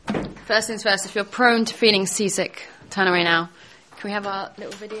First things first, if you're prone to feeling seasick, turn away now. Can we have our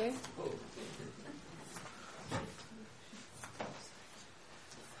little video?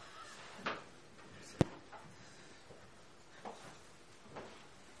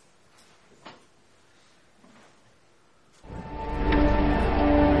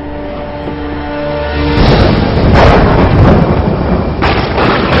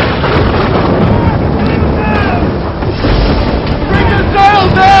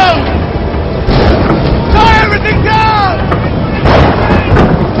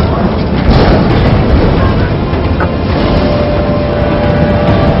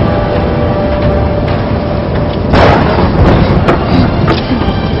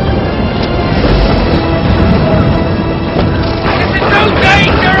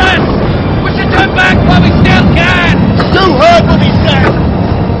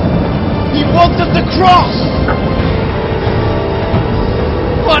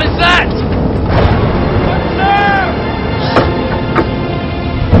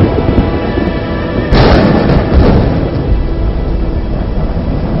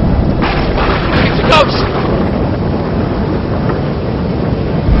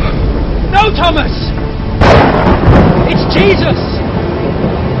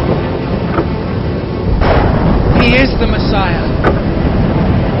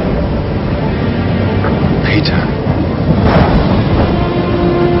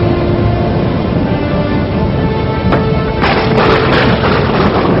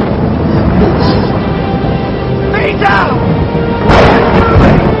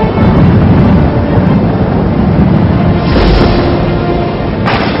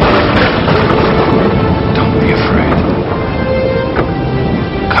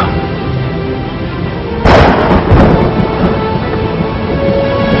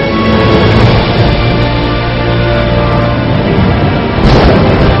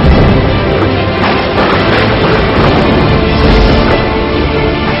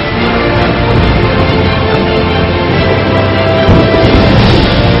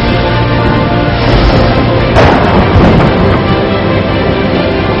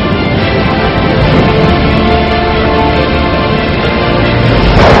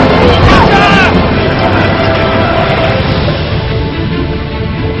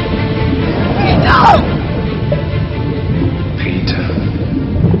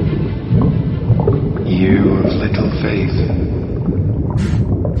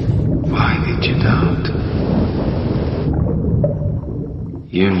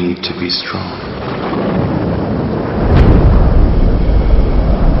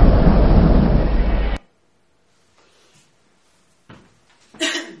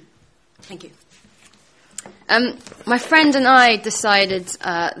 My friend and I decided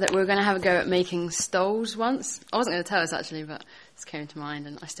that we were going to have a go at making stoles once. I wasn't going to tell us, actually, but it came to mind,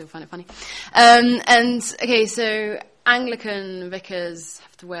 and I still find it funny. Okay, so Anglican vicars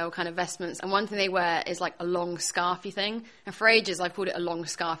have to wear all kind of vestments, and one thing they wear is like a long scarfy thing. And for ages, I've called it a long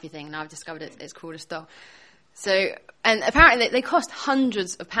scarfy thing, and now I've discovered it's called a stole. So, and apparently they cost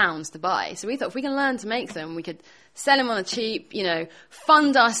hundreds of pounds to buy. So we thought if we can learn to make them, we could sell them on the cheap,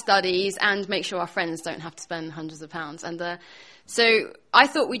 fund our studies and make sure our friends don't have to spend hundreds of pounds. And so I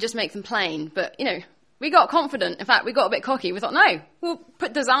thought we'd just make them plain, but, we got confident. In fact, we got a bit cocky. We thought, no, we'll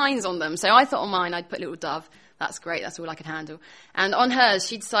put designs on them. So I thought on mine, I'd put a little dove. That's great. That's all I could handle. And on hers,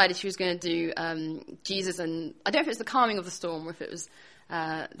 she decided she was going to do Jesus, and I don't know if it was the calming of the storm or if it was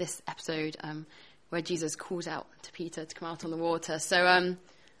this episode where Jesus calls out to Peter to come out on the water. So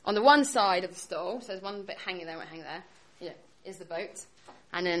on the one side of the stole, so there's one bit hanging there, is the boat.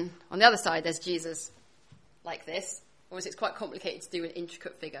 And then on the other side, there's Jesus like this. Obviously, it's quite complicated to do an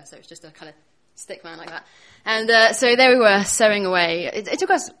intricate figure, so it's just a kind of stick man like that. And so there we were, sewing away. It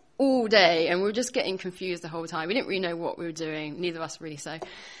took us all day, and we were just getting confused the whole time. We didn't really know what we were doing, neither of us really so.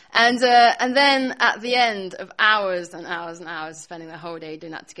 And then at the end of hours and hours and hours spending the whole day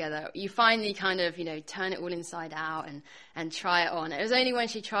doing that together, you finally kind of, turn it all inside out and try it on. It was only when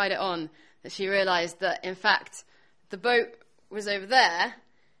she tried it on that she realized that, in fact, the boat was over there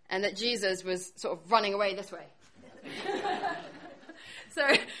and that Jesus was sort of running away this way. So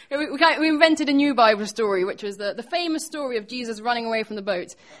we invented a new Bible story, which was the famous story of Jesus running away from the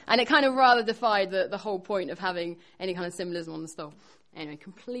boat. And it kind of rather defied the whole point of having any kind of symbolism on the stole. Anyway,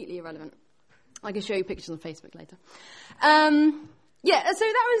 completely irrelevant. I can show you pictures on Facebook later. Yeah, so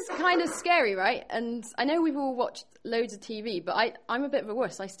that was kind of scary, right? And I know we've all watched loads of TV, but I'm a bit of a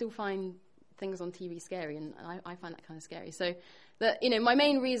wuss. I still find things on TV scary, and I find that kind of scary. So, my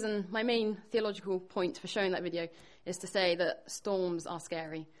main theological point for showing that video is to say that storms are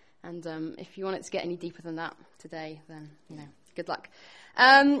scary. And if you want it to get any deeper than that today, then, Good luck.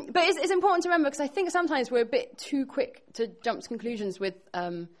 But it's important to remember, because I think sometimes we're a bit too quick to jump to conclusions with,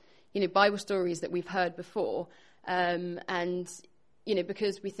 Bible stories that we've heard before.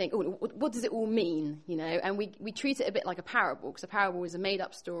 Because we think, oh, what does it all mean? And we treat it a bit like a parable, because a parable is a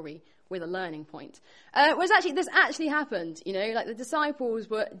made-up story with a learning point. Whereas actually, this actually happened, like the disciples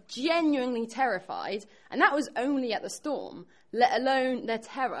were genuinely terrified, and that was only at the storm, let alone their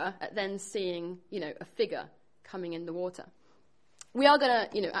terror at then seeing, a figure coming in the water. We are going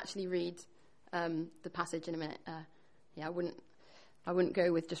to, actually read the passage in a minute. I wouldn't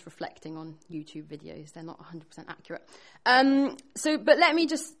go with just reflecting on YouTube videos. They're not 100% accurate. But let me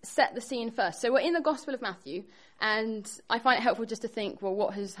just set the scene first. So we're in the Gospel of Matthew, and I find it helpful just to think, well,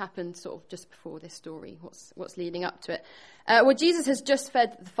 what has happened sort of just before this story? What's leading up to it? Jesus has just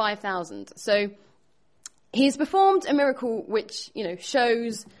fed the 5,000. So he's performed a miracle which,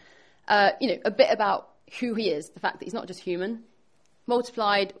 shows, a bit about who he is. The fact that he's not just human.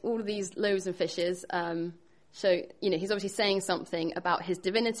 Multiplied all of these loaves and fishes. So, he's obviously saying something about his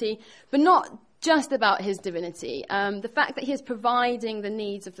divinity, but not just about his divinity. The fact that he is providing the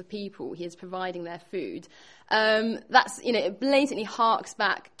needs of the people, he is providing their food, it blatantly harks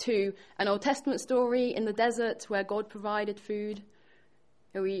back to an Old Testament story in the desert where God provided food.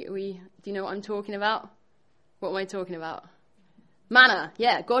 Do you know what I'm talking about? What am I talking about? Manna.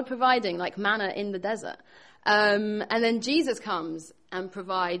 Yeah, God providing like manna in the desert. And then Jesus comes and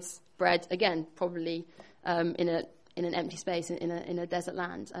provides bread, again, probably in an empty space, in a desert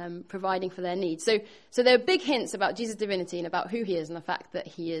land, providing for their needs. So there are big hints about Jesus' divinity and about who he is, and the fact that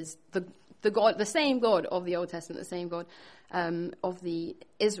he is the God, the same God of the Old Testament, the same God of the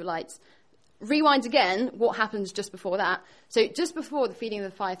Israelites. Rewind again, what happens just before that? So just before the feeding of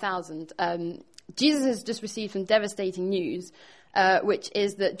the 5,000, Jesus has just received some devastating news, which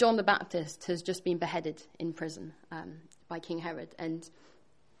is that John the Baptist has just been beheaded in prison by King Herod. And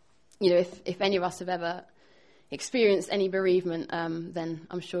if any of us have ever experienced any bereavement, then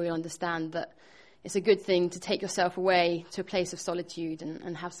I'm sure you'll understand that it's a good thing to take yourself away to a place of solitude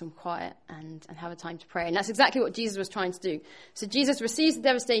and have some quiet and have a time to pray. And that's exactly what Jesus was trying to do. So Jesus receives the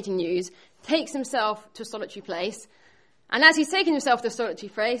devastating news, takes himself to a solitary place, and as he's taking himself to a solitary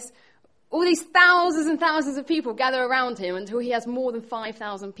place, all these thousands and thousands of people gather around him until he has more than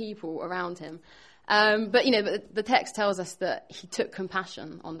 5,000 people around him. But the text tells us that he took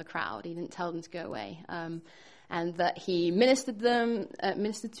compassion on the crowd. He didn't tell them to go away. And that he ministered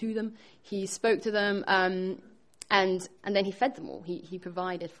to them, he spoke to them, and then he fed them all. He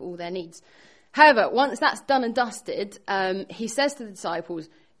provided for all their needs. However, once that's done and dusted, he says to the disciples,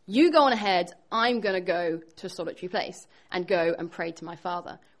 you go on ahead, I'm going to go to a solitary place and go and pray to my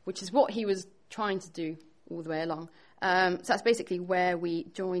Father, which is what he was trying to do all the way along. So that's basically where we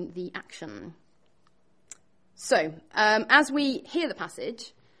join the action. So, as we hear the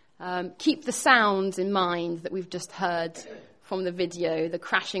passage, keep the sounds in mind that we've just heard from the video, the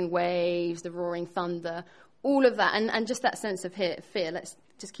crashing waves, the roaring thunder, all of that, and just that sense of fear. Let's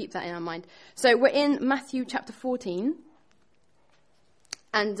just keep that in our mind. So we're in Matthew chapter 14,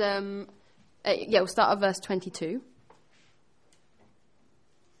 and we'll start at verse 22.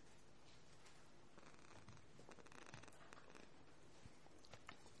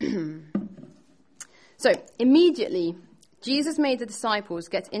 So, immediately, Jesus made the disciples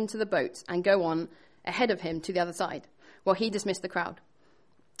get into the boat and go on ahead of him to the other side, while he dismissed the crowd.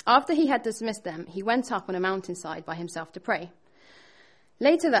 After he had dismissed them, he went up on a mountainside by himself to pray.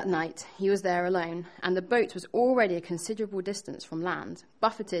 Later that night, he was there alone, and the boat was already a considerable distance from land,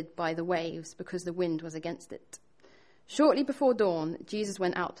 buffeted by the waves because the wind was against it. Shortly before dawn, Jesus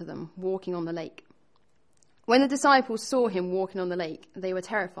went out to them, walking on the lake. When the disciples saw him walking on the lake, they were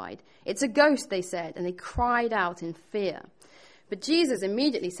terrified. It's a ghost, they said, and they cried out in fear. But Jesus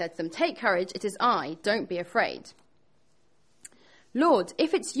immediately said to them, take courage, it is I, don't be afraid. Lord,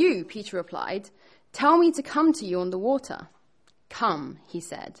 if it's you, Peter replied, tell me to come to you on the water. Come, he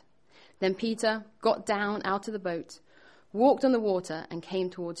said. Then Peter got down out of the boat, walked on the water, and came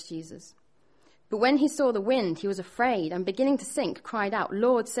towards Jesus. But when he saw the wind, he was afraid, and beginning to sink, cried out,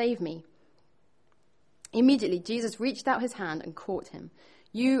 Lord, save me. Immediately, Jesus reached out his hand and caught him.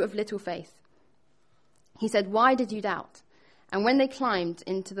 You of little faith. He said, why did you doubt? And when they climbed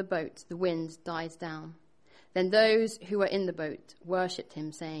into the boat, the wind died down. Then those who were in the boat worshipped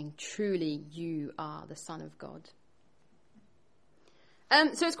him, saying, truly you are the Son of God.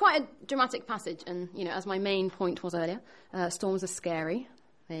 So it's quite a dramatic passage. And, as my main point was earlier, storms are scary.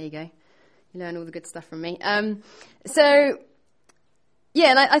 There you go. You learn all the good stuff from me. And I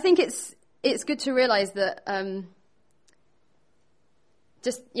think it's good to realise that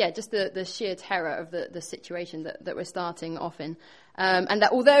just the sheer terror of the situation that we're starting off in. And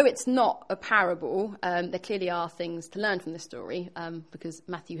that although it's not a parable, there clearly are things to learn from this story, because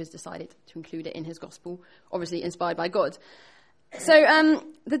Matthew has decided to include it in his gospel, obviously inspired by God. So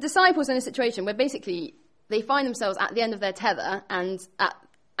the disciples are in a situation where basically they find themselves at the end of their tether and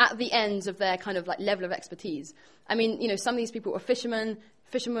at the ends of their kind of like level of expertise. I mean, some of these people are fishermen,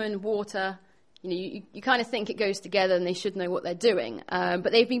 water. You kind of think it goes together and they should know what they're doing.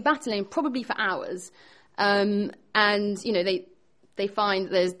 But they've been battling probably for hours. And, they find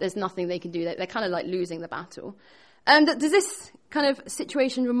there's nothing they can do. They're kind of like losing the battle. Does this kind of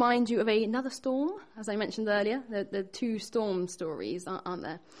situation remind you of another storm? As I mentioned earlier, the two storm stories, aren't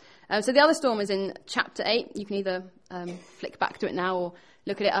there? So the other storm is in chapter 8. You can either flick back to it now or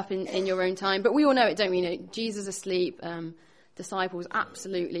look at it up in your own time. But we all know it, don't we? Jesus asleep, disciples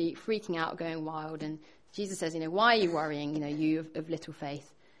absolutely freaking out, going wild. And Jesus says, why are you worrying, you of little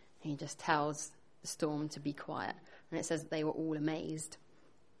faith? And he just tells the storm to be quiet. And it says that they were all amazed.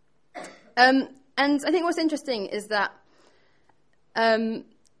 And I think what's interesting is that in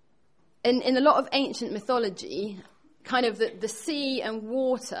a lot of ancient mythology, kind of the sea and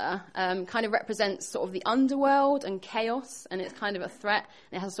water kind of represents sort of the underworld and chaos, and it's kind of a threat,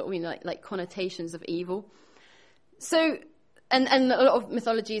 and it has sort of like connotations of evil. So, and a lot of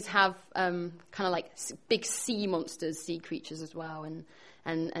mythologies have kind of like big sea monsters, sea creatures as well, and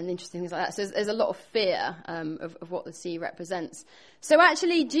interesting things like that. So there's a lot of fear of what the sea represents. So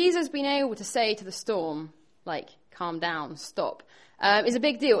actually, Jesus being able to say to the storm, like, calm down, stop, is a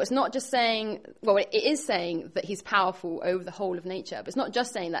big deal. It's not just saying, well, it is saying that he's powerful over the whole of nature, but it's not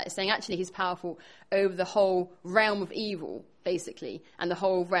just saying that. It's saying actually he's powerful over the whole realm of evil, basically, and the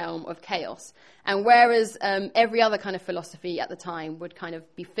whole realm of chaos. And whereas every other kind of philosophy at the time would kind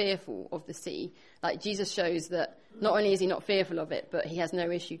of be fearful of the sea, like Jesus shows that not only is he not fearful of it, but he has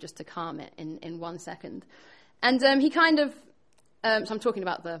no issue just to calm it in 1 second. And he kind of, so I'm talking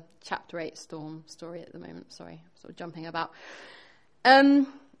about the chapter 8 storm story at the moment. Sorry, I'm sort of jumping about. So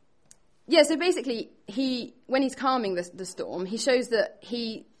basically, when he's calming the storm, he shows that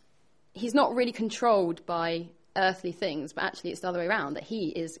he's not really controlled by earthly things, but actually it's the other way around, that he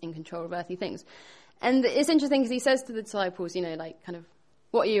is in control of earthly things. And it's interesting because he says to the disciples, like kind of,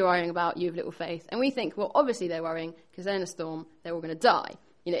 what are you worrying about, you of little faith? And we think, well, obviously they're worrying because they're in a storm, they're all going to die.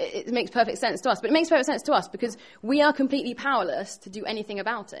 It makes perfect sense to us, but it makes perfect sense to us because we are completely powerless to do anything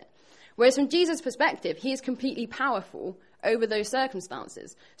about it. Whereas from Jesus' perspective, he is completely powerful over those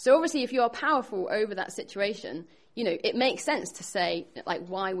circumstances. So obviously if you are powerful over that situation, it makes sense to say, like,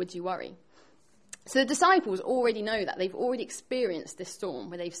 why would you worry? So the disciples already know that. They've already experienced this storm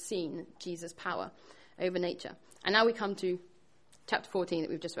where they've seen Jesus' power over nature. And now we come to chapter 14 that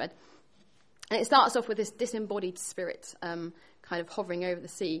we've just read. And it starts off with this disembodied spirit kind of hovering over the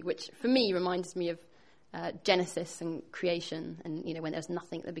sea, which for me reminds me of Genesis and creation, and when there was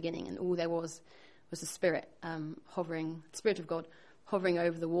nothing at the beginning and all there was the spirit hovering, the Spirit of God hovering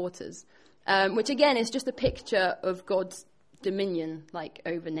over the waters, which again is just a picture of God's dominion, like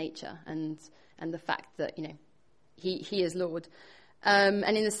over nature, and the fact that he is Lord.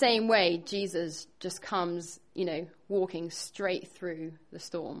 And in the same way, Jesus just comes, walking straight through the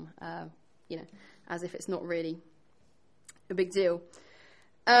storm, as if it's not really a big deal.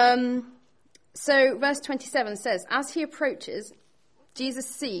 So verse 27 says, as he approaches, Jesus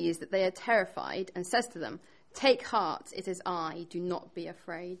sees that they are terrified and says to them, take heart, it is I, do not be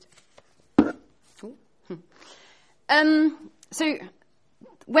afraid. So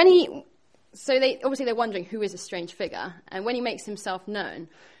they're wondering who is a strange figure, and when he makes himself known,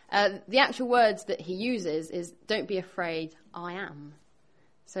 the actual words that he uses is, don't be afraid, I am.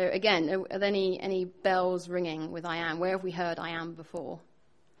 So again, are there any bells ringing with I am? Where have we heard I am before?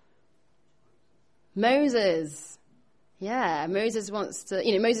 Moses. Yeah, Moses wants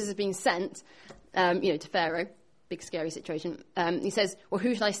to, Moses is being sent, to Pharaoh, big scary situation. He says, well,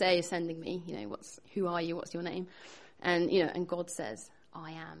 who shall I say is sending me? Who are you? What's your name? And, and God says,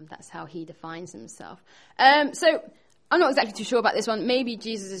 I am. That's how he defines himself. So I'm not exactly too sure about this one. Maybe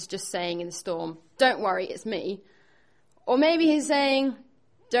Jesus is just saying in the storm, don't worry, it's me. Or maybe he's saying,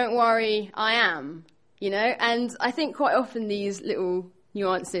 don't worry, I am, And I think quite often these little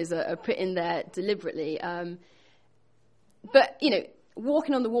nuances are put in there deliberately. But,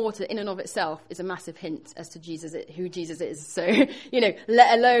 walking on the water in and of itself is a massive hint as to who Jesus is. So,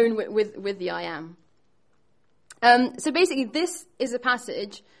 let alone with the I am. So basically, this is a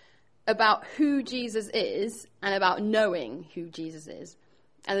passage about who Jesus is and about knowing who Jesus is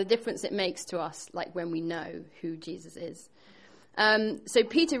and the difference it makes to us, like when we know who Jesus is. So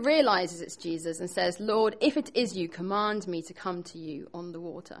Peter realizes it's Jesus and says, "Lord, if it is you, command me to come to you on the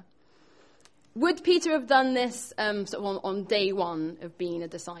water." Would Peter have done this sort of on day one of being a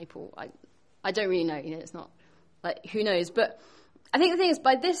disciple? I don't really know. It's not like, who knows? But I think the thing is,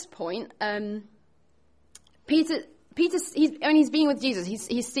 by this point, Peter's he's been with Jesus.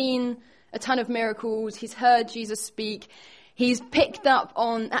 He's seen a ton of miracles. He's heard Jesus speak. He's picked up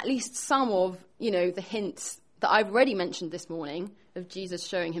on at least some of, the hints that I've already mentioned this morning of Jesus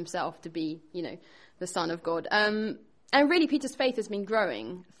showing himself to be, the Son of God. And really, Peter's faith has been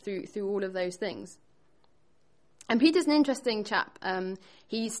growing through all of those things. And Peter's an interesting chap.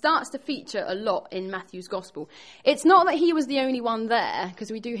 He starts to feature a lot in Matthew's gospel. It's not that he was the only one there,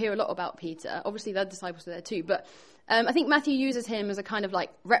 because we do hear a lot about Peter. Obviously, the other disciples were there too. But I think Matthew uses him as a kind of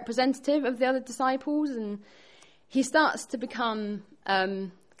like representative of the other disciples. And he starts to become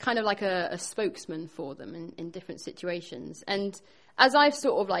kind of like a spokesman for them in different situations. And as I've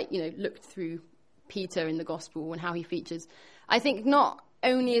sort of looked through Peter in the gospel and how he features, I think not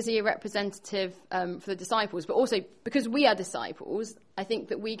only is he a representative for the disciples, but also because we are disciples, I think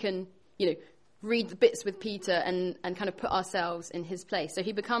that we can, read the bits with Peter and kind of put ourselves in his place. So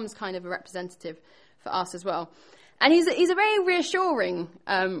he becomes kind of a representative for us as well. And he's a very reassuring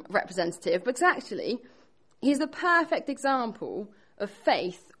representative, because actually he's the perfect example of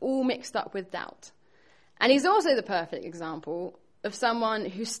faith all mixed up with doubt. And he's also the perfect example of someone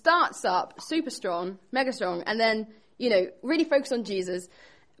who starts up super strong, mega strong, and then, really focused on Jesus,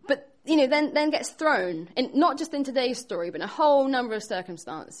 but, then gets thrown, not just in today's story, but in a whole number of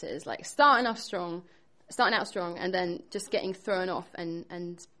circumstances, like starting out strong, and then just getting thrown off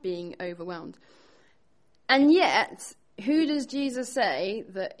and being overwhelmed. And yet, who does Jesus say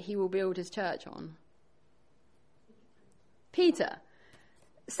that he will build his church on? Peter.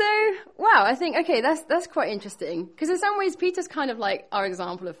 So, wow, I think, okay, that's quite interesting. Because in some ways, Peter's kind of like our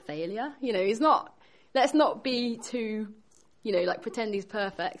example of failure. He's not, let's not be too, pretend he's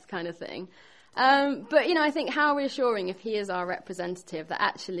perfect kind of thing. But, I think how reassuring if he is our representative, that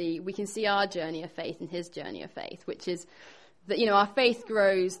actually we can see our journey of faith and his journey of faith, which is that, our faith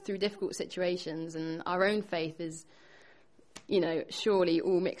grows through difficult situations, and our own faith is, surely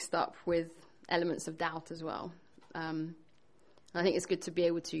all mixed up with elements of doubt as well. I think it's good to be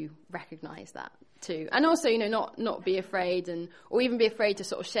able to recognise that too. And also, not be afraid or even be afraid to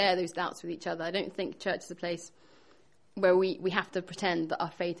sort of share those doubts with each other. I don't think church is a place where we have to pretend that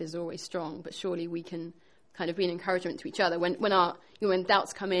our faith is always strong, but surely we can kind of be an encouragement to each other when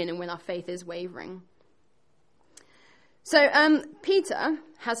doubts come in and when our faith is wavering. So Peter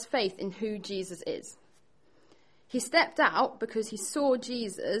has faith in who Jesus is. He stepped out because he saw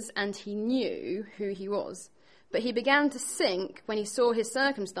Jesus and he knew who he was. But he began to sink when he saw his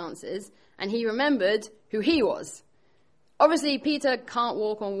circumstances and he remembered who he was. Obviously, Peter can't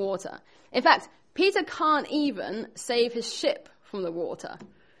walk on water. In fact, Peter can't even save his ship from the water.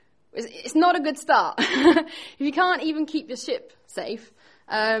 It's not a good start. If you can't even keep your ship safe,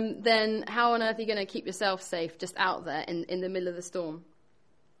 then how on earth are you going to keep yourself safe just out there in the middle of the storm?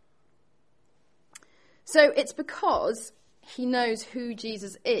 So it's because he knows who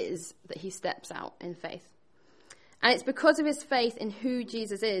Jesus is that he steps out in faith. And it's because of his faith in who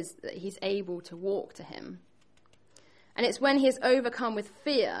Jesus is that he's able to walk to him. And it's when he is overcome with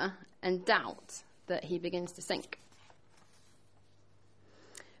fear and doubt that he begins to sink.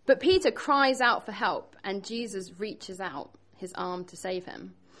 But Peter cries out for help, and Jesus reaches out his arm to save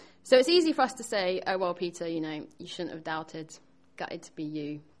him. So it's easy for us to say, oh, well, Peter, you shouldn't have doubted. Gutted to be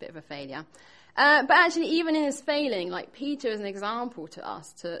you, bit of a failure. But actually, even in his failing, Peter is an example to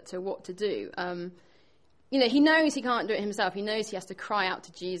us to what to do. He knows he can't do it himself. He knows he has to cry out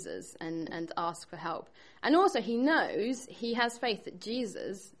to Jesus and ask for help. And also he knows he has faith that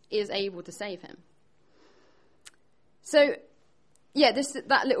Jesus is able to save him. So, yeah,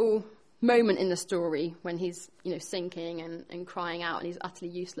 that little moment in the story when he's, sinking and crying out and he's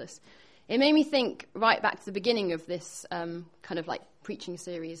utterly useless, it made me think right back to the beginning of this kind of preaching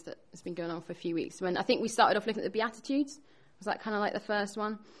series that has been going on for a few weeks, when I think we started off looking at the Beatitudes. Was that kind of the first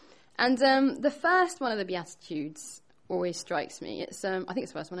one? And the first one of the Beatitudes always strikes me. It's I think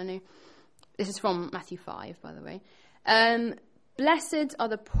it's the first one I knew. This is from Matthew 5, by the way. Blessed are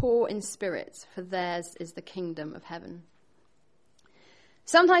the poor in spirit, for theirs is the kingdom of heaven.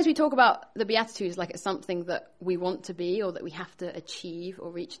 Sometimes we talk about the Beatitudes like it's something that we want to be or that we have to achieve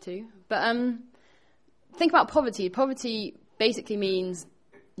or reach to. But think about poverty. Poverty basically means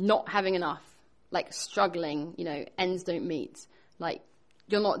not having enough, struggling, ends don't meet,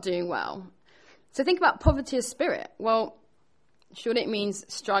 you're not doing well. So think about poverty of spirit. Well, surely it means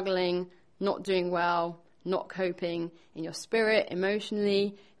struggling, not doing well, not coping in your spirit,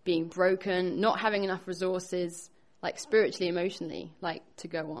 emotionally, being broken, not having enough resources, like spiritually, emotionally, like to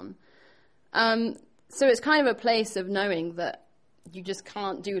go on. So it's kind of a place of knowing that you just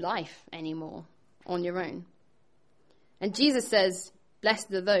can't do life anymore on your own. And Jesus says,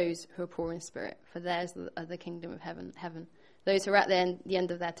 blessed are those who are poor in spirit, for theirs are the kingdom of heaven. Those who are at the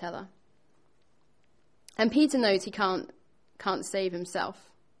end of their tether. And Peter knows he can't save himself.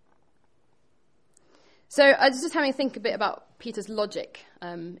 So I was just having to think a bit about Peter's logic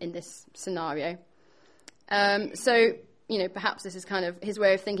in this scenario. So, perhaps this is kind of his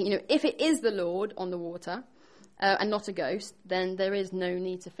way of thinking, if it is the Lord on the water and not a ghost, then there is no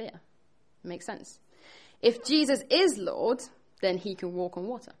need to fear. Makes sense. If Jesus is Lord, then he can walk on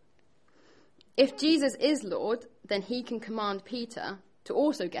water. If Jesus is Lord, then he can command Peter to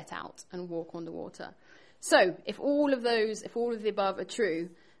also get out and walk on the water. So, if all of the above are true,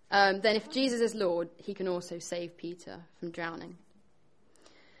 then if Jesus is Lord, he can also save Peter from drowning.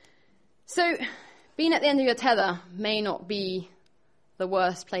 So, being at the end of your tether may not be the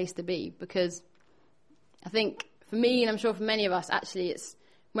worst place to be, because I think for me, and I'm sure for many of us, actually, it's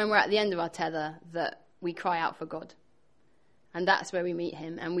when we're at the end of our tether that we cry out for God. And that's where we meet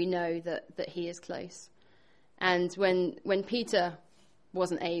him, and we know that he is close. And when Peter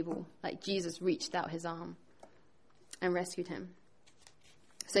wasn't able, like Jesus reached out his arm and rescued him.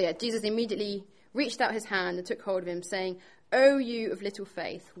 So yeah, Jesus immediately reached out his hand and took hold of him, saying, "O you of little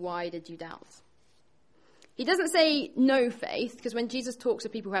faith, why did you doubt?" He doesn't say no faith, because when Jesus talks to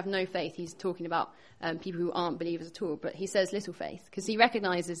people who have no faith, he's talking about people who aren't believers at all. But he says little faith, because he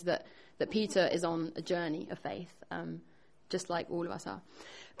recognizes that Peter is on a journey of faith, just like all of us are.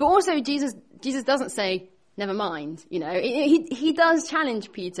 But also Jesus doesn't say, never mind, He does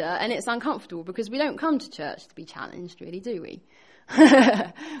challenge Peter, and it's uncomfortable, because we don't come to church to be challenged, really, do we?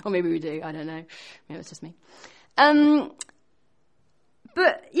 Or maybe we do, I don't know. Maybe it's just me.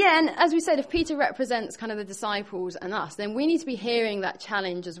 But yeah, and as we said, if Peter represents kind of the disciples and us, then we need to be hearing that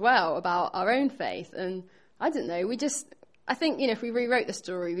challenge as well about our own faith. And I don't know, I think, if we rewrote the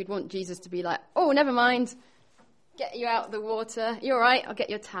story, we'd want Jesus to be like, oh, never mind, get you out of the water. You're all right, I'll get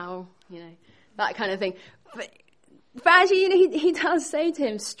your towel, that kind of thing. But actually, he does say to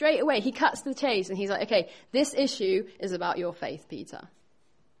him straight away, he cuts the chase and he's like, okay, this issue is about your faith, Peter.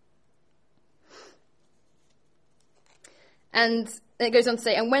 And it goes on to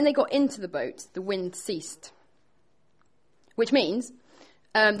say, and when they got into the boat, the wind ceased. Which means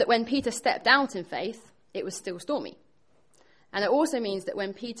that when Peter stepped out in faith, it was still stormy. And it also means that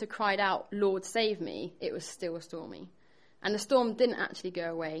when Peter cried out, "Lord, save me," it was still stormy. And the storm didn't actually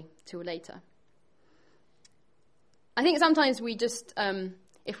go away till later. I think sometimes we just,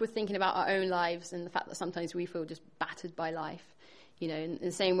 if we're thinking about our own lives and the fact that sometimes we feel just battered by life, in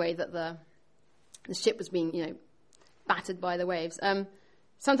the same way that the ship was being, battered by the waves.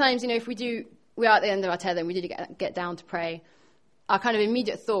 Sometimes, if we are at the end of our tether and we do get down to pray, our kind of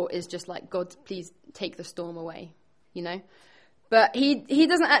immediate thought is just like, God, please take the storm away, But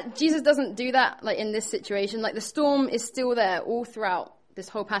Jesus doesn't do that, like in this situation. Like the storm is still there all throughout this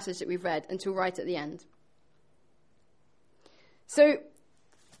whole passage that we've read until right at the end. So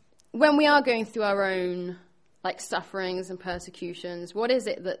when we are going through our own like sufferings and persecutions, what is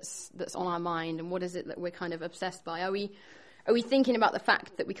it that's on our mind, and what is it that we're kind of obsessed by? Are we thinking about the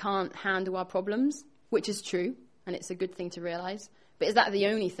fact that we can't handle our problems, which is true, and it's a good thing to realize, but is that the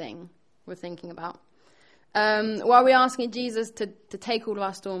only thing we're thinking about? Or are we asking Jesus to take all of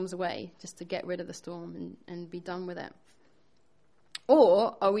our storms away, just to get rid of the storm and be done with it?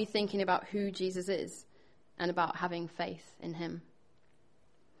 Or are we thinking about who Jesus is and about having faith in him?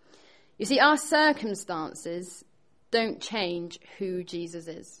 You see, our circumstances don't change who Jesus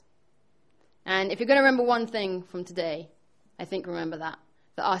is. And if you're going to remember one thing from today, I think remember that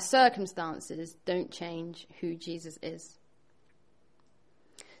our circumstances don't change who Jesus is.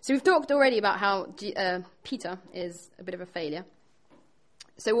 So we've talked already about how Peter is a bit of a failure.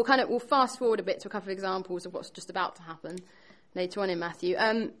 So we'll fast forward a bit to a couple of examples of what's just about to happen later on in Matthew.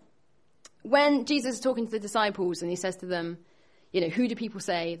 When Jesus is talking to the disciples and he says to them, who do people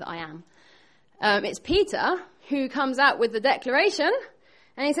say that I am? It's Peter who comes out with the declaration,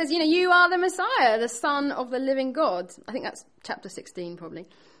 and he says, you are the Messiah, the Son of the living God. I think that's chapter 16 probably.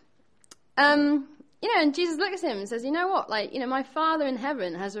 And Jesus looks at him and says, you know what, my Father in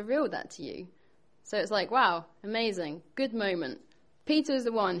heaven has revealed that to you. So it's like, wow, amazing, good moment. Peter is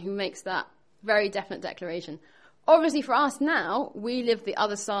the one who makes that very definite declaration. Obviously for us now, we live the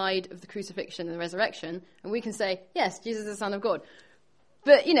other side of the crucifixion and the resurrection, and we can say, yes, Jesus is the Son of God.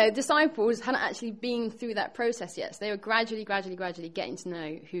 But, disciples hadn't actually been through that process yet. So they were gradually getting to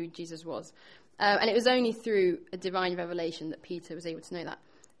know who Jesus was. And it was only through a divine revelation that Peter was able to know that.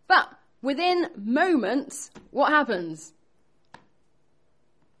 But within moments, what happens?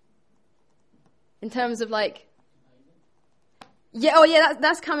 In terms of like...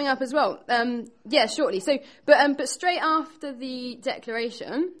 that's coming up as well. Shortly. So, but straight after the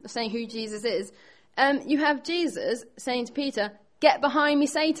declaration of saying who Jesus is, you have Jesus saying to Peter, "Get behind me,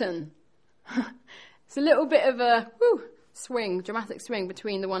 Satan." It's a little bit of a dramatic swing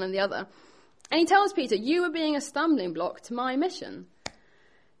between the one and the other. And he tells Peter, "You are being a stumbling block to my mission."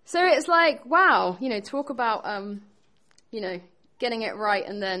 So it's like, wow, talk about, getting it right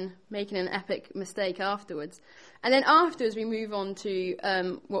and then making an epic mistake afterwards. And then afterwards we move on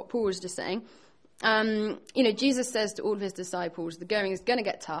to what Paul was just saying. Jesus says to all of his disciples, the going is going to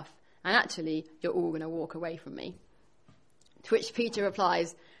get tough, and actually you're all going to walk away from me. To which Peter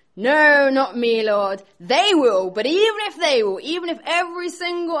replies, "No, not me, Lord. They will, but even if they will, even if every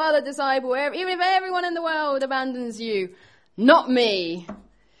single other disciple, even if everyone in the world abandons you, not me."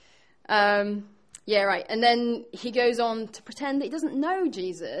 Right. And then he goes on to pretend that he doesn't know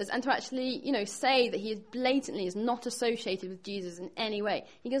Jesus and to actually, say that he is blatantly is not associated with Jesus in any way.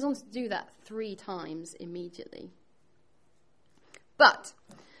 He goes on to do that 3 times immediately. But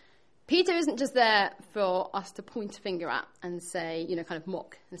Peter isn't just there for us to point a finger at and say, kind of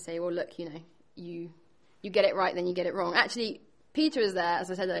mock and say, well, look, you get it right, then you get it wrong. Actually, Peter is there,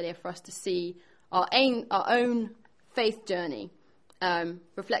 as I said earlier, for us to see our own faith journey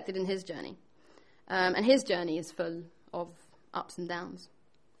reflected in his journey. And his journey is full of ups and downs.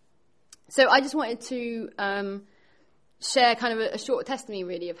 So I just wanted to share kind of a short testimony,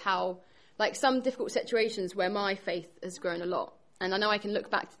 really, of how, like, some difficult situations where my faith has grown a lot. And I know I can look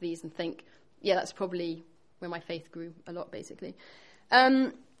back to these and think, yeah, that's probably where my faith grew a lot, basically.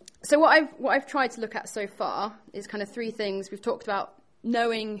 So what I've tried to look at so far is kind of 3 things. We've talked about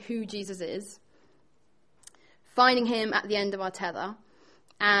knowing who Jesus is, finding him at the end of our tether,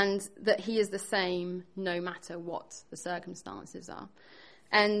 and that he is the same no matter what the circumstances are.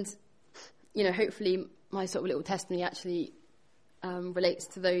 And, hopefully my sort of little testimony actually relates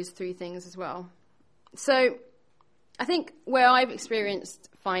to those 3 things as well. So I think where I've experienced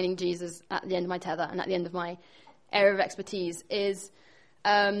finding Jesus at the end of my tether and at the end of my area of expertise is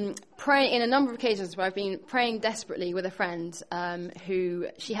praying in a number of occasions where I've been praying desperately with a friend who,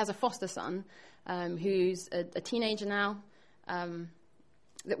 she has a foster son who's a teenager now.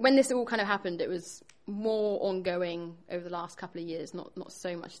 When this all kind of happened, it was more ongoing over the last couple of years, not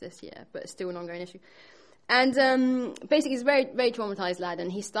so much this year, but it's still an ongoing issue. And basically, he's a very, very traumatized lad,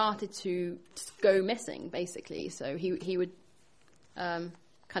 and he started to go missing, basically. So he would kind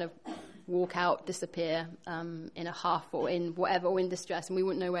of walk out, disappear in a huff or in whatever, or in distress, and we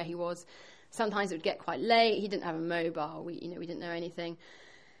wouldn't know where he was. Sometimes it would get quite late. He didn't have a mobile. We didn't know anything.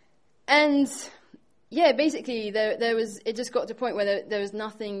 And yeah, basically, it just got to a point where there was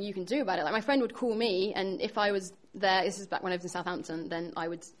nothing you can do about it. Like, my friend would call me, and if I was there, this is back when I was in Southampton, then I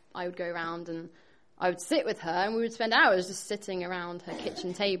would go around and I would sit with her, and we would spend hours just sitting around her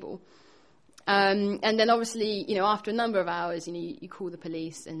kitchen table. And then obviously, after a number of hours, you call the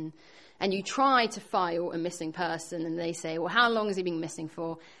police and you try to file a missing person, and they say, well, how long has he been missing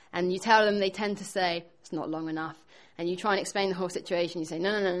for? And you tell them, they tend to say, it's not long enough. And you try and explain the whole situation. You say,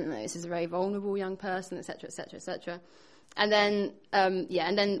 no, this is a very vulnerable young person, etc., etc., etc. And then,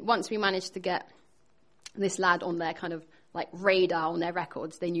 and then once we managed to get this lad on their kind of like radar, on their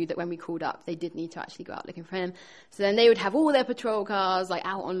records, they knew that when we called up, they did need to actually go out looking for him. So then they would have all their patrol cars like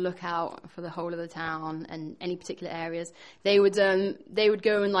out on lookout for the whole of the town and any particular areas. They would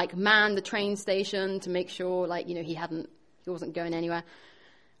go and like man the train station to make sure he wasn't going anywhere.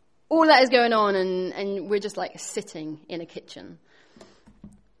 All that is going on, and we're just like sitting in a kitchen.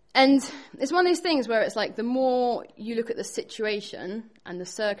 And it's one of those things where it's like the more you look at the situation and the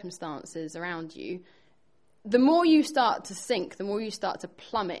circumstances around you, the more you start to sink, the more you start to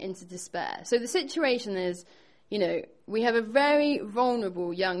plummet into despair. So the situation is, we have a very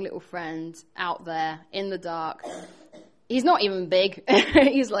vulnerable young little friend out there in the dark. He's not even big.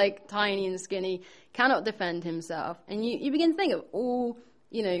 He's like tiny and skinny, cannot defend himself. And you begin to think of all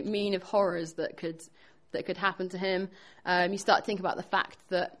mean of horrors that could happen to him. You start to think about the fact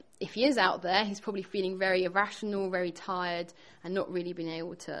that if he is out there, he's probably feeling very irrational, very tired, and not really being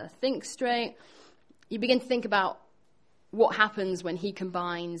able to think straight. You begin to think about what happens when he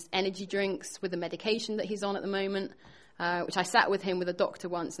combines energy drinks with the medication that he's on at the moment, which I sat with him with a doctor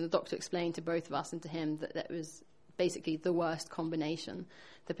once, and the doctor explained to both of us and to him that was basically the worst combination,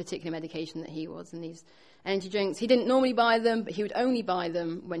 the particular medication that he was, and these energy drinks. He didn't normally buy them, but he would only buy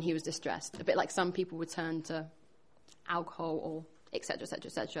them when he was distressed, a bit like some people would turn to alcohol or etc., etc.,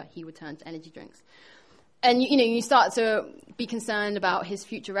 etc., he would turn to energy drinks. And, you start to be concerned about his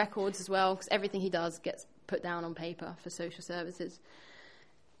future records as well, because everything he does gets put down on paper for social services.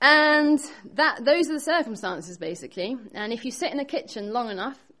 And those are the circumstances, basically. And if you sit in a kitchen long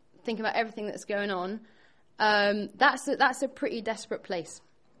enough, think about everything that's going on, that's a pretty desperate place.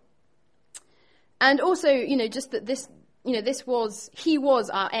 And also, just that he was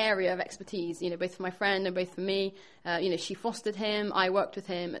our area of expertise, both for my friend and both for me. She fostered him. I worked with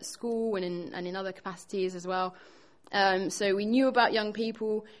him at school and in other capacities as well. So we knew about young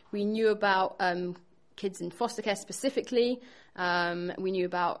people. We knew about kids in foster care specifically. We knew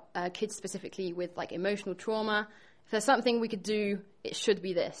about kids specifically with emotional trauma. If there's something we could do, it should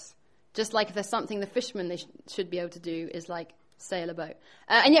be this. Just like if there's something the fishermen they should be able to do is sail a boat.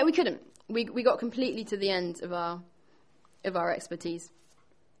 And yet we couldn't. We got completely to the end of our expertise.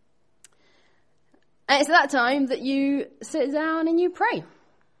 And it's at that time that you sit down and you pray.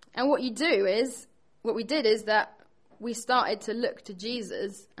 And what we did is that we started to look to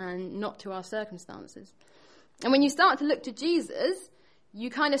Jesus and not to our circumstances. And when you start to look to Jesus, you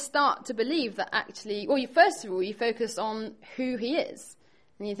kind of start to believe that actually, first of all, you focus on who he is.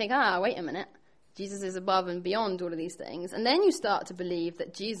 And you think, wait a minute, Jesus is above and beyond all of these things. And then you start to believe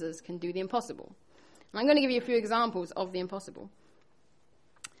that Jesus can do the impossible. And I'm going to give you a few examples of the impossible.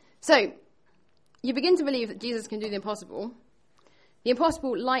 So, you begin to believe that Jesus can do the impossible. The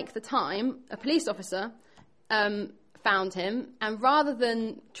impossible, like the time, a police officer found him, and rather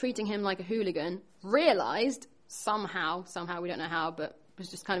than treating him like a hooligan, realised somehow, we don't know how, but was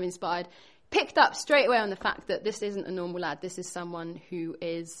just kind of inspired, picked up straight away on the fact that this isn't a normal lad. This is someone who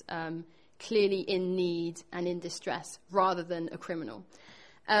is clearly in need and in distress, rather than a criminal.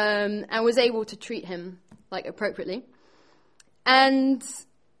 And was able to treat him appropriately. And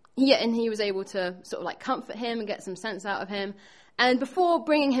he was able to sort of comfort him and get some sense out of him. And before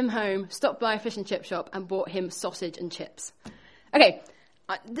bringing him home, stopped by a fish and chip shop and bought him sausage and chips. Okay,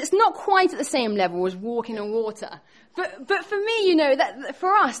 it's not quite at the same level as walking on water. But for me, that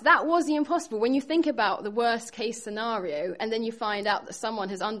for us, that was the impossible. When you think about the worst case scenario, and then you find out that someone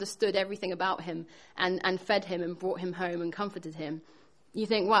has understood everything about him and fed him and brought him home and comforted him, you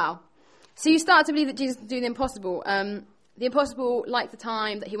think, wow. So you start to believe that Jesus can do the impossible. The impossible, like the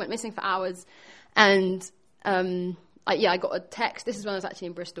time that he went missing for hours. And I got a text. This is when I was actually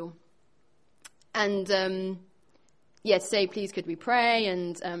in Bristol. And to say, please, could we pray?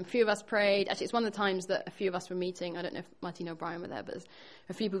 And a few of us prayed. Actually, it's one of the times that a few of us were meeting. I don't know if Martina or Brian were there, but there's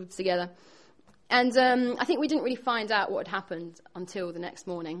a few people together. And I think we didn't really find out what had happened until the next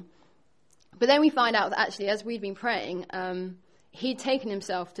morning. But then we find out that actually, as we'd been praying, he'd taken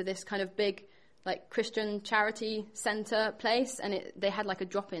himself to this kind of big, Christian charity centre place, and they had a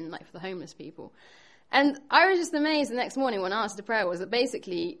drop-in, for the homeless people. And I was just amazed the next morning when I asked the prayer was that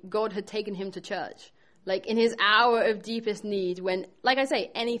basically God had taken him to church, in his hour of deepest need, when, like I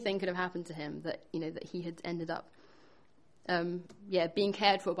say, anything could have happened to him, that he had ended up, being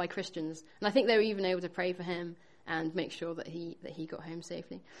cared for by Christians. And I think they were even able to pray for him and make sure that he got home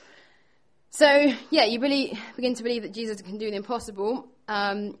safely. So, you really begin to believe that Jesus can do the impossible.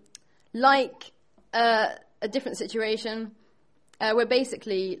 A different situation where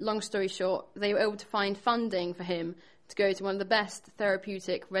basically, long story short, they were able to find funding for him to go to one of the best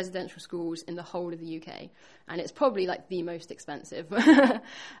therapeutic residential schools in the whole of the UK. And it's probably the most expensive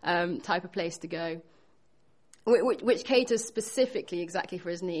type of place to go, which caters specifically exactly for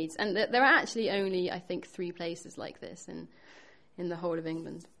his needs. And there are actually only, I think, 3 places like this in the whole of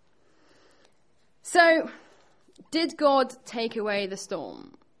England. So, did God take away the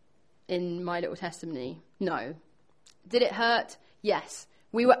storm in my little testimony? No. Did it hurt? Yes.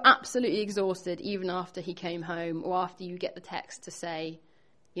 We were absolutely exhausted even after he came home, or after you get the text to say,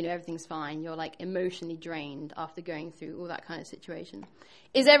 everything's fine. You're emotionally drained after going through all that kind of situation.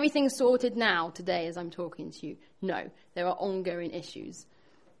 Is everything sorted now, today, as I'm talking to you? No. There are ongoing issues.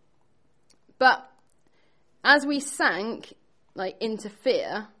 But as we sank into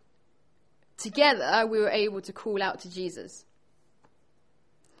fear, together we were able to call out to Jesus.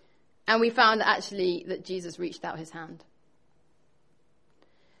 And we found that Jesus reached out his hand.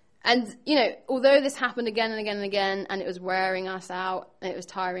 And, although this happened again and again and again, and it was wearing us out, and it was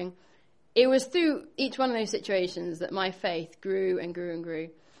tiring, it was through each one of those situations that my faith grew and grew and grew.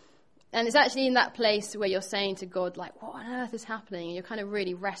 And it's actually in that place where you're saying to God, what on earth is happening? And you're kind of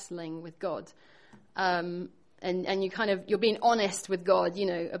really wrestling with God. And you're being honest with God,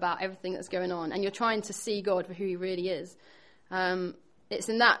 about everything that's going on. And you're trying to see God for who he really is. It's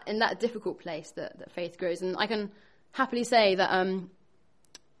in that difficult place that faith grows. And I can happily say that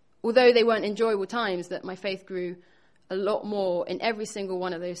although they weren't enjoyable times, that my faith grew a lot more in every single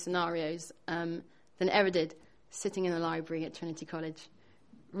one of those scenarios than it ever did sitting in the library at Trinity College,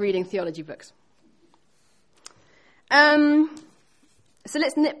 reading theology books. So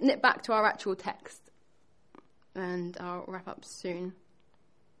let's nip back to our actual text, and I'll wrap up soon.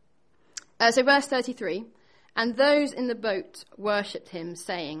 So verse 33, and those in the boat worshipped him,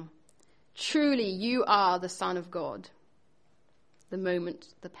 saying, "Truly you are the Son of God," the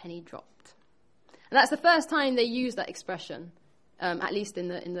moment the penny dropped. And that's the first time they use that expression, at least in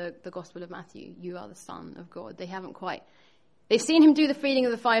the Gospel of Matthew. You are the Son of God. They've seen him do the feeding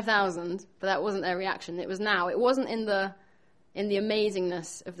of the 5,000, but that wasn't their reaction. It wasn't in the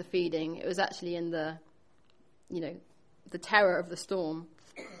amazingness of the feeding. It was actually in the terror of the storm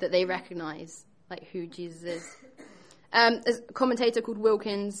that they recognize, like, who Jesus is. As a commentator called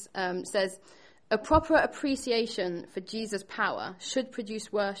Wilkins says, a proper appreciation for Jesus' power should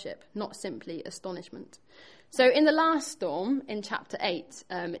produce worship, not simply astonishment. So in the last storm, in chapter 8,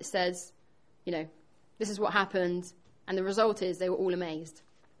 it says, this is what happened, and the result is they were all amazed.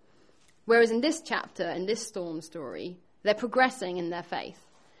 Whereas in this chapter, in this storm story, they're progressing in their faith.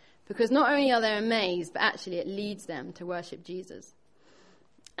 Because not only are they amazed, but actually it leads them to worship Jesus.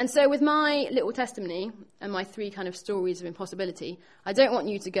 And so with my little testimony and my 3 kind of stories of impossibility, I don't want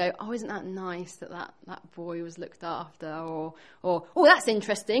you to go, oh, isn't that nice that boy was looked after? Or, oh, that's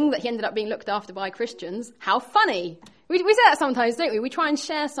interesting that he ended up being looked after by Christians. How funny. We say that sometimes, don't we? We try and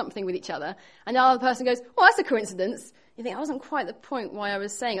share something with each other, and the other person goes, oh, that's a coincidence. You think, that wasn't quite the point why I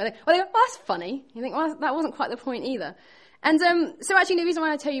was saying it. Or they go, oh, that's funny. You think, well, that wasn't quite the point either. And so actually the reason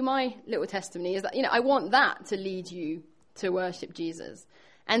why I tell you my little testimony is that, I want that to lead you to worship Jesus.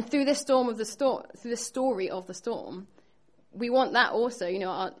 And through this through the story of the storm, we want that also.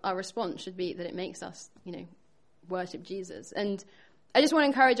 Our response should be that it makes us, worship Jesus. And I just want to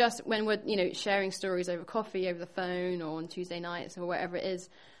encourage us when we're, sharing stories over coffee, over the phone, or on Tuesday nights, or wherever it is.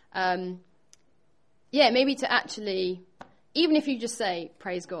 Maybe to actually, even if you just say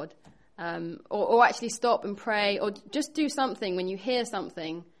praise God, or actually stop and pray, or just do something when you hear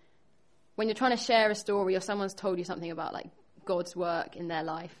something, when you're trying to share a story, or someone's told you something about like God's work in their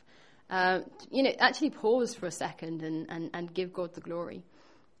life, actually pause for a second and give God the glory.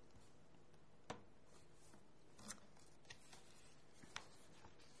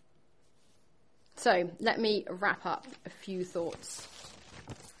 So let me wrap up a few thoughts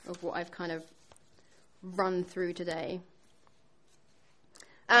of what I've kind of run through today.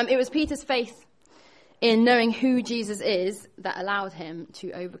 It was Peter's faith in knowing who Jesus is that allowed him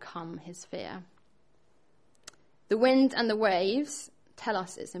to overcome his fear. The wind and the waves tell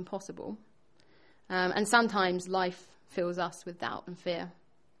us it's impossible. And sometimes life fills us with doubt and fear.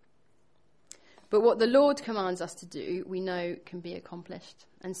 But what the Lord commands us to do, we know can be accomplished.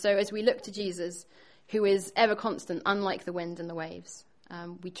 And so as we look to Jesus, who is ever constant, unlike the wind and the waves,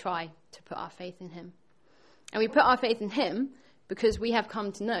 we try to put our faith in him. And we put our faith in him because we have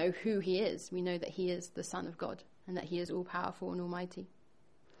come to know who he is. We know that he is the Son of God and that he is all-powerful and almighty.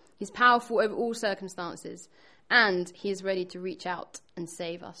 He's powerful over all circumstances, and he is ready to reach out and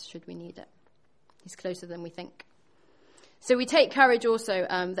save us should we need it. He's closer than we think. So we take courage also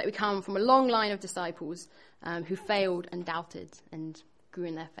that we come from a long line of disciples who failed and doubted and grew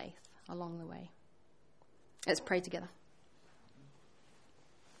in their faith along the way. Let's pray together.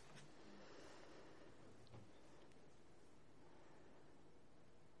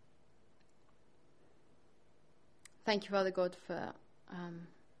 Thank you, Father God, for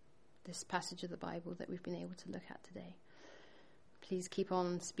this passage of the Bible that we've been able to look at today. Please keep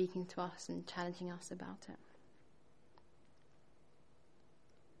on speaking to us and challenging us about it.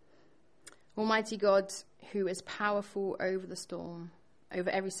 Almighty God, who is powerful over the storm, over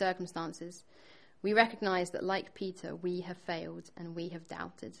every circumstances, we recognize that like Peter, we have failed and we have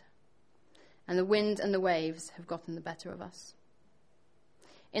doubted. And the wind and the waves have gotten the better of us.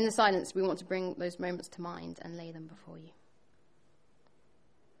 In the silence, we want to bring those moments to mind and lay them before you.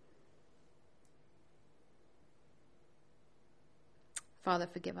 Father,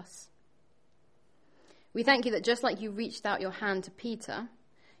 forgive us. We thank you that just like you reached out your hand to Peter,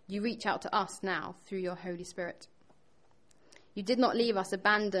 you reach out to us now through your Holy Spirit. You did not leave us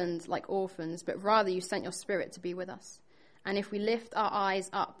abandoned like orphans, but rather you sent your Spirit to be with us. And if we lift our eyes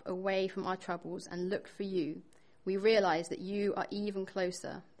up away from our troubles and look for you, we realize that you are even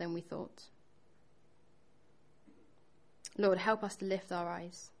closer than we thought. Lord, help us to lift our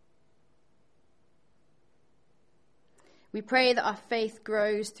eyes. We pray that our faith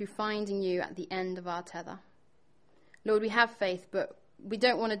grows through finding you at the end of our tether. Lord, we have faith, but we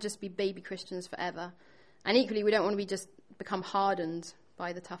don't want to just be baby Christians forever. And equally, we don't want to just become hardened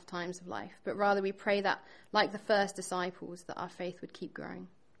by the tough times of life, but rather we pray that, like the first disciples, that our faith would keep growing.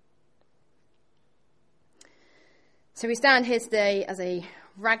 So we stand here today as a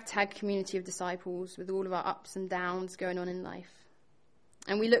ragtag community of disciples with all of our ups and downs going on in life.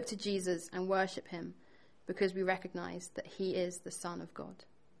 And we look to Jesus and worship him because we recognize that he is the Son of God.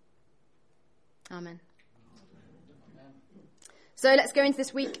 Amen. So let's go into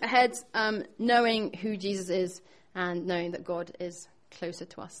this week ahead knowing who Jesus is and knowing that God is closer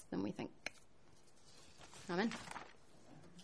to us than we think. Amen.